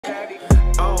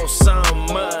All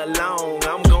summer long,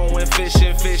 I'm going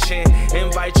fishing.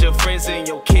 Invite your friends and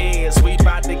your kids. We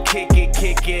bout to kick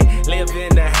it. Living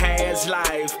the has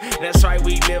life. That's right,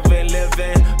 we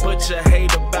living. Put your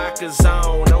hater backers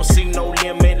on. Don't see no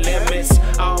limits.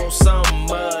 All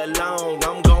summer long,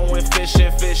 I'm going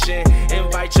fishing.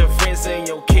 Invite your friends and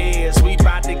your kids. We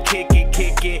bout to kick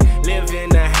it. Living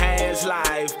the has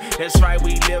life. That's right,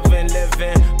 we living.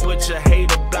 Put your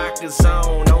hater blockers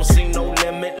on. Don't see no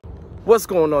limit. What's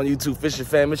going on, YouTube fishing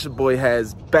fam? It's your boy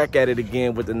Has back at it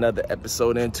again with another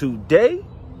episode, and today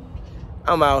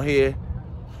I'm out here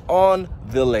on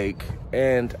the lake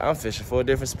and I'm fishing for a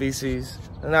different species,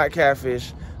 not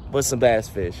catfish, but some bass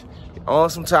fish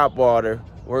on some top water.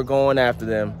 We're going after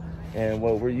them, and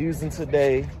what we're using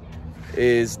today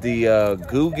is the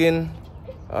Guggen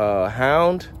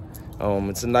Hound.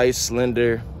 It's a nice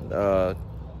slender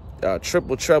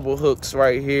triple treble hooks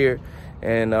right here,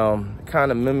 and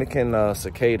kind of mimicking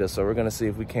Cicada. So we're gonna see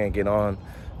if we can't get on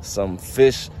some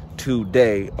fish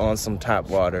today on some top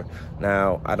water.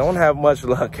 Now, I don't have much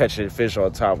luck catching fish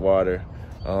on top water.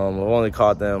 I've only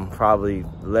caught them probably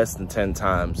less than 10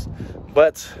 times,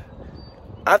 but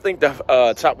I think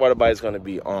the top water bite is gonna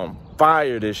be on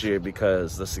fire this year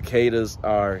because the cicadas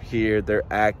are here. They're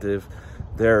active.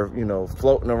 They're,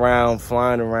 floating around,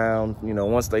 flying around.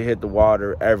 Once they hit the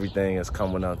water, everything is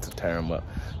coming up to tear them up.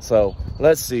 So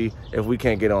let's see if we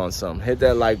can't get on some. Hit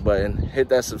that like button, hit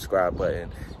that subscribe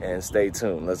button, and stay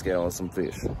tuned. Let's get on some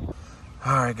fish.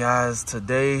 All right, guys,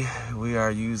 today we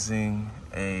are using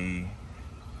a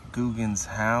Guggen's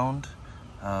Hound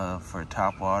for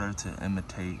top water to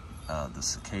imitate the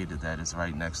cicada that is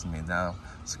right next to me. Now,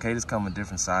 cicadas come in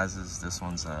different sizes. This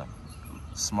one's a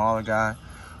smaller guy,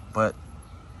 but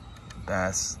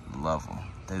bass love them.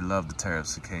 They love to tear up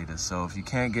cicadas. So if you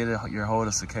can't get your hold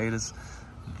of cicadas,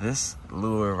 this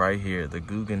lure right here, the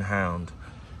Guggen Hound,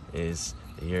 is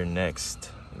your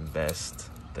next best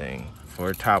thing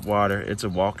for top water. It's a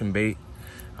walking bait,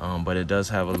 but it does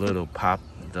have a little pop.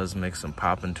 It does make some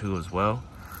popping too as well.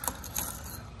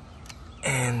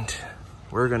 And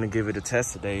we're gonna give it a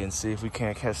test today and see if we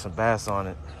can't catch some bass on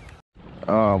it.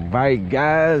 All right,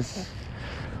 guys,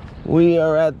 we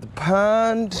are at the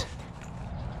pond.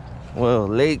 Well,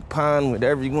 lake, pond,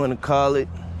 whatever you want to call it.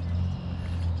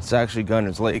 It's actually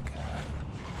Gunner's Lake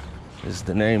is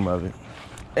the name of it.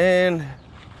 And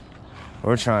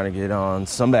we're trying to get on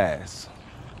some bass.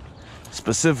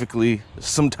 Specifically,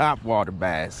 some top water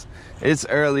bass. It's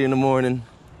early in the morning.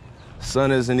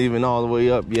 Sun isn't even all the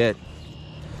way up yet.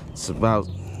 It's about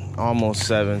almost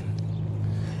 7.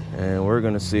 And we're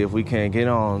gonna see if we can't get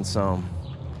on some.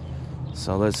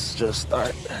 So let's just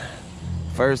start.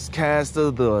 First cast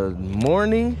of the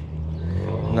morning.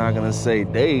 I'm not gonna say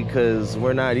day because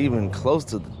we're not even close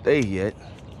to the day yet.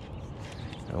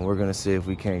 And we're gonna see if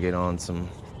we can't get on some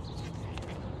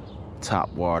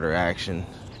top water action.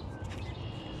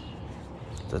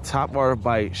 The top water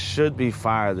bite should be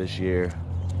fire this year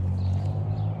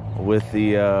with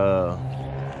the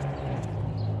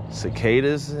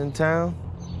cicadas in town.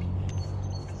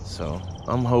 So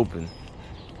I'm hoping.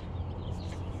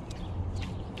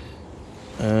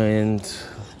 And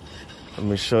let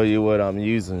me show you what I'm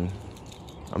using.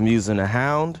 I'm using a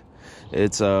Hound.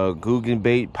 It's a Guggen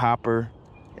bait popper,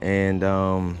 and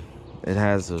it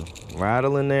has a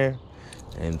rattle in there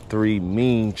and 3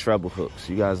 mean treble hooks.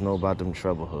 You guys know about them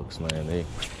treble hooks, man. They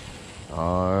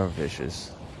are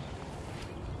vicious.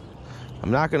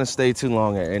 I'm not gonna stay too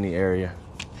long at any area.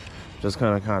 Just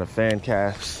gonna kind of fan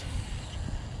cast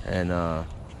and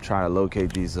try to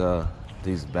locate these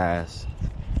bass.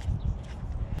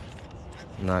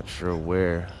 I'm not sure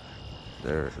where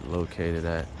they're located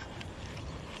at.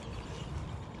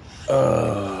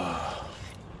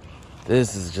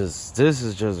 This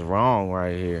is just wrong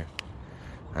right here.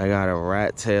 I got a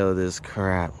rat tail this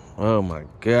crap. Oh my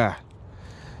God.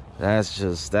 That's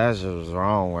just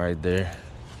wrong right there.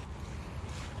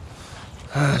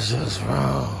 That's just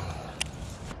wrong.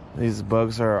 These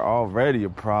bugs are already a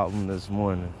problem this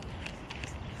morning.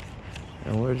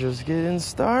 And we're just getting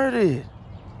started.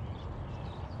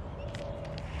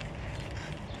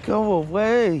 Go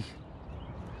away.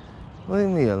 Leave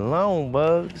me alone,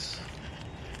 bugs.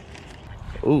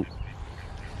 Ooh.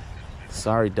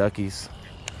 Sorry, duckies.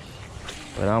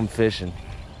 But I'm fishing.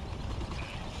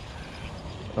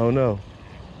 Oh no.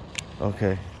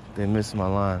 Okay, they missed my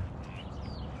line.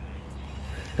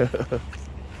 Thought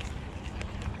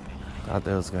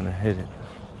they was gonna hit it.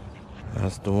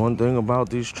 That's the one thing about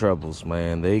these trebles,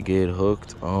 man. They get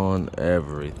hooked on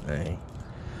everything.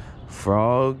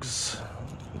 Frogs,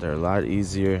 they're a lot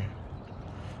easier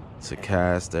to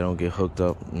cast. They don't get hooked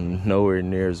up nowhere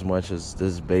near as much as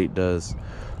this bait does.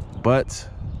 But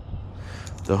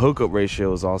the hookup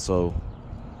ratio is also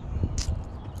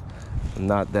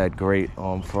not that great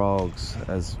on frogs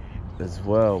as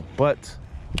well. But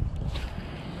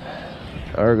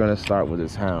we're gonna start with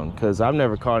this hound because I've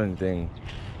never caught anything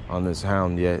on this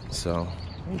hound yet, so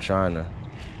I'm trying to.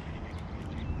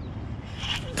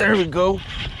 There we go.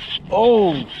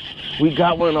 Oh, we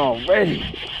got one already.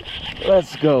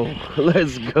 Let's go.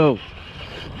 Let's go.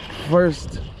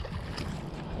 First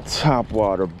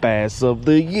topwater bass of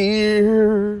the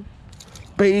year,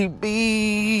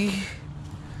 baby.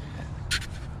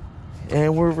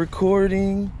 And we're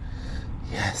recording.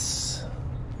 Yes.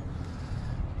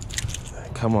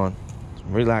 Come on.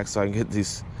 Relax so I can get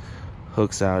these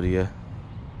hooks out of you.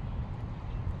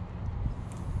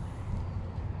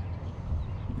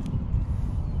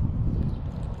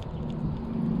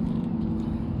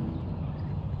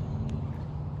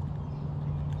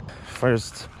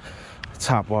 First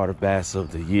topwater bass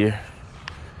of the year,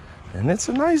 and it's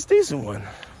a nice, decent one.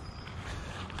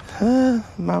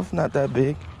 Mouth not that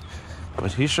big,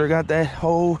 but he sure got that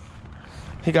whole.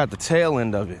 He got the tail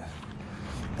end of it.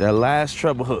 That last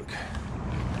treble hook,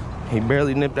 he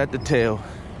barely nipped at the tail,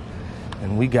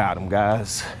 and we got him,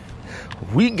 guys.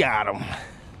 We got him.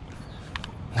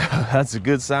 That's a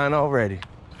good sign already.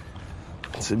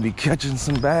 To be catching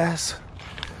some bass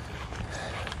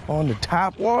on the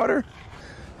top water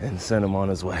and send him on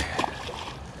his way.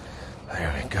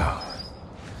 There we go.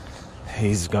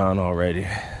 He's gone already.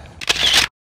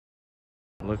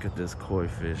 Look at this koi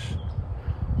fish.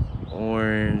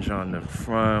 Orange on the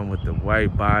front with the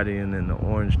white body and then the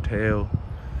orange tail.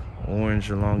 Orange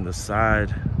along the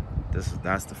side.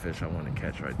 That's the fish I want to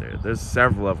catch right there. There's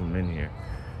several of them in here.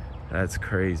 That's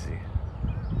crazy.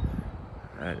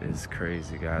 That is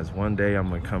crazy, guys. One day I'm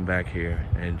gonna come back here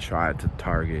and try to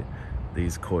target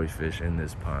these koi fish in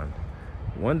this pond.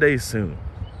 One day soon.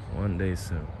 One day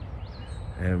soon.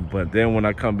 But then when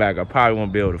I come back, I probably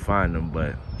won't be able to find them,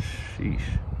 but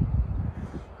sheesh.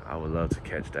 I would love to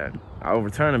catch that. I'll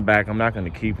return them back. I'm not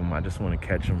gonna keep them. I just want to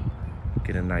catch them,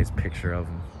 get a nice picture of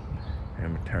them,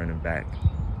 and return them back.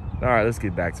 All right, let's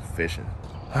get back to fishing.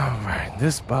 All right,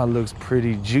 this spot looks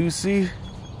pretty juicy.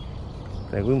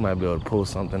 I think we might be able to pull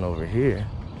something over here.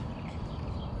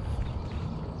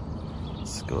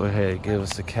 Let's go ahead and give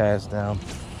us a cast down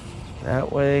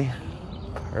that way.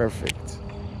 Perfect.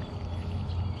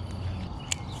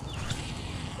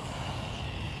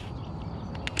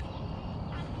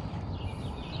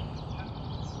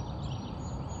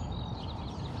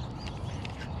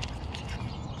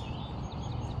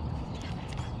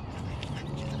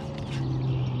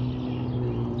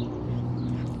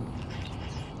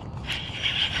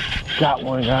 Got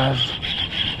one, guys.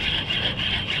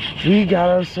 We got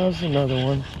ourselves another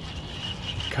one.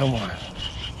 Come on.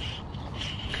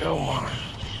 Come on.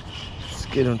 Let's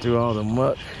get him through all the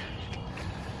muck.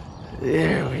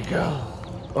 There we go.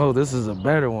 Oh, this is a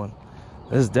better one.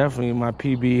 This is definitely my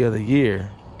PB of the year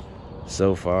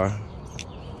so far.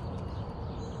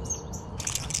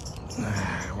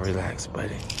 Relax,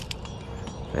 buddy.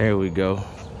 There we go.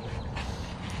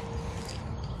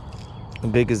 The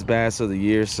biggest bass of the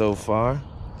year so far.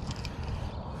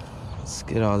 Let's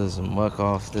get all this muck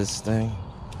off this thing.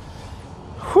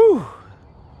 Whew.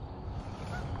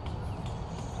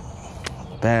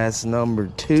 Bass number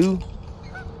 2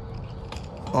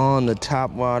 on the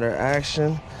top water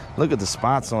action. Look at the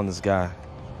spots on this guy.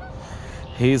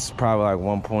 He's probably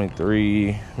like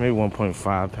 1.3, maybe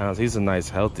 1.5 pounds. He's a nice,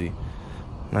 healthy,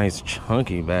 nice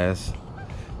chunky bass.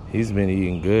 He's been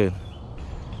eating good.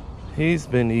 He's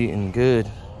been eating good.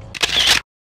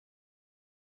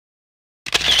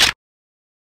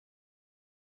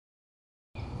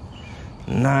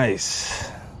 Nice.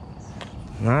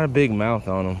 Not a big mouth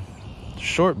on him.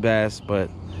 Short bass, but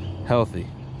healthy.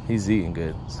 He's eating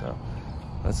good, so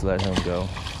let's let him go.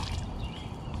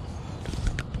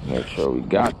 Make sure we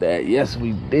got that. Yes,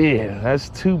 we did. That's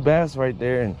 2 bass right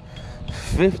there in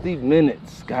 50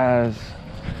 minutes, guys.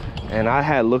 And I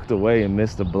had looked away and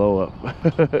missed the blow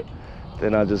up.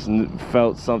 Then I just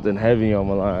felt something heavy on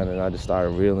my line and I just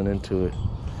started reeling into it.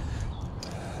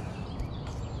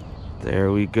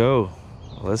 There we go.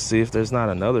 Let's see if there's not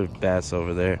another bass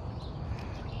over there.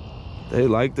 They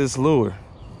like this lure.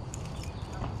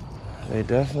 They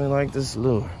definitely like this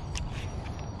lure.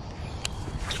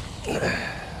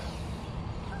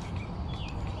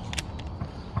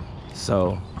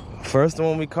 So, first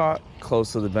one we caught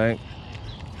close to the bank.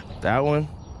 That one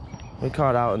we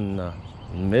caught out in the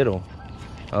middle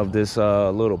of this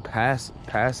little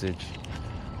passage.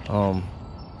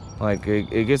 Like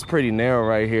it gets pretty narrow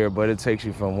right here, but it takes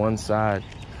you from one side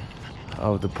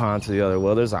of the pond to the other.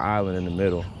 Well, there's an island in the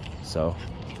middle, so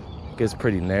it gets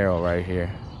pretty narrow right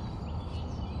here.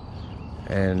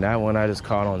 And that one I just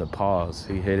caught on the pause.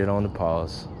 He hit it on the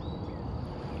pause.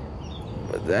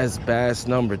 But that's bass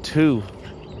number 2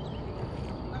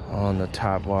 on the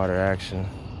top water action.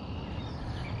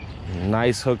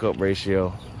 Nice hookup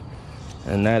ratio.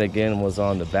 And that again was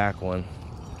on the back one.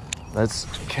 Let's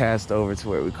cast over to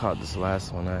where we caught this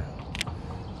last one at.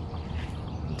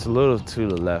 It's a little to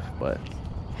the left, but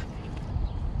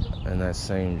in that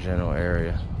same general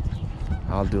area.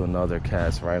 I'll do another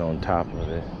cast right on top of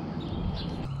it.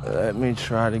 Let me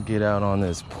try to get out on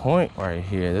this point right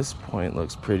here. This point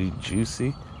looks pretty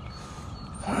juicy.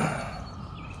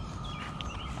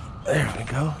 There we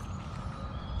go.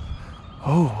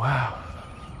 Oh, wow.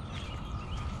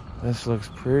 This looks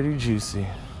pretty juicy.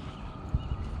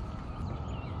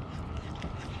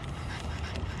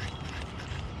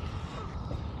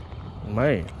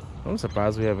 Man, I'm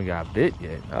surprised we haven't got bit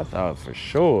yet. I thought for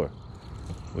sure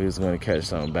we was gonna catch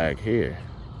something back here.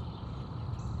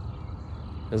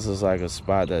 This is like a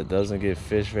spot that doesn't get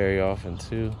fished very often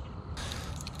too.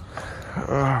 All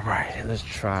right, let's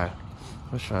try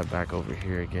back over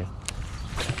here again.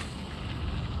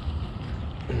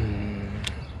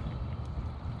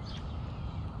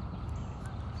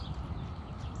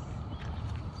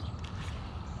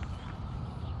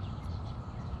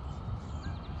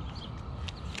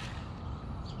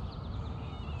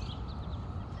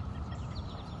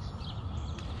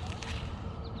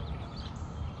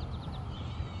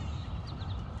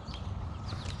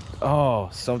 Oh,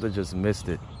 something just missed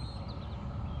it.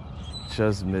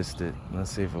 Just missed it. Let's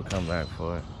see if we'll come back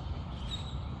for it.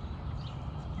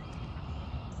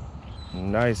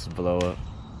 Nice blow up.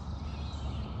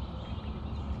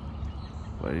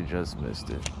 But he just missed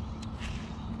it.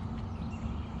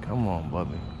 Come on,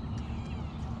 Bubby.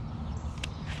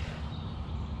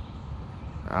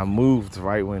 I moved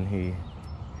right when he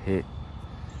hit,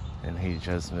 and he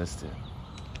just missed it.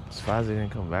 I'm surprised he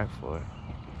didn't come back for it.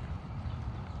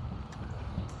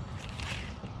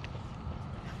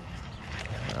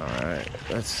 Alright,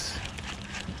 let's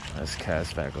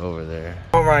cast back over there.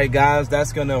 Alright guys,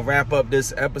 that's gonna wrap up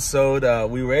this episode.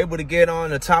 We were able to get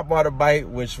on a topwater bite,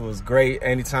 which was great.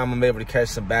 Anytime I'm able to catch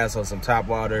some bass on some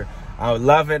topwater, I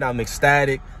love it. I'm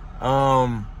ecstatic.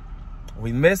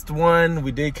 We missed one,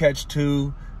 we did catch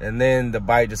 2, and then the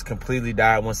bite just completely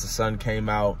died once the sun came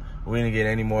out. We didn't get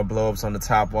any more blowups on the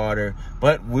topwater,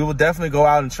 but we will definitely go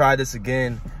out and try this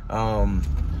again.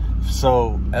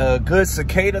 So a good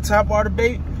cicada topwater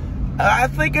bait? I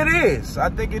think it is. I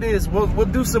think it is. We'll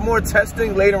do some more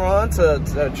testing later on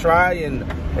to try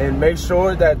and make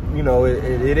sure that, you know,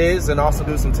 it is, and also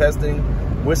do some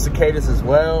testing with cicadas as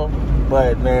well.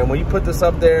 But man, when you put this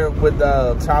up there with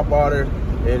topwater,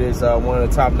 it is one of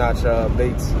the top-notch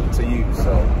baits to use.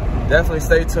 So definitely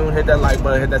stay tuned, hit that like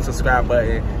button, hit that subscribe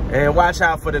button, and watch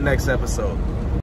out for the next episode.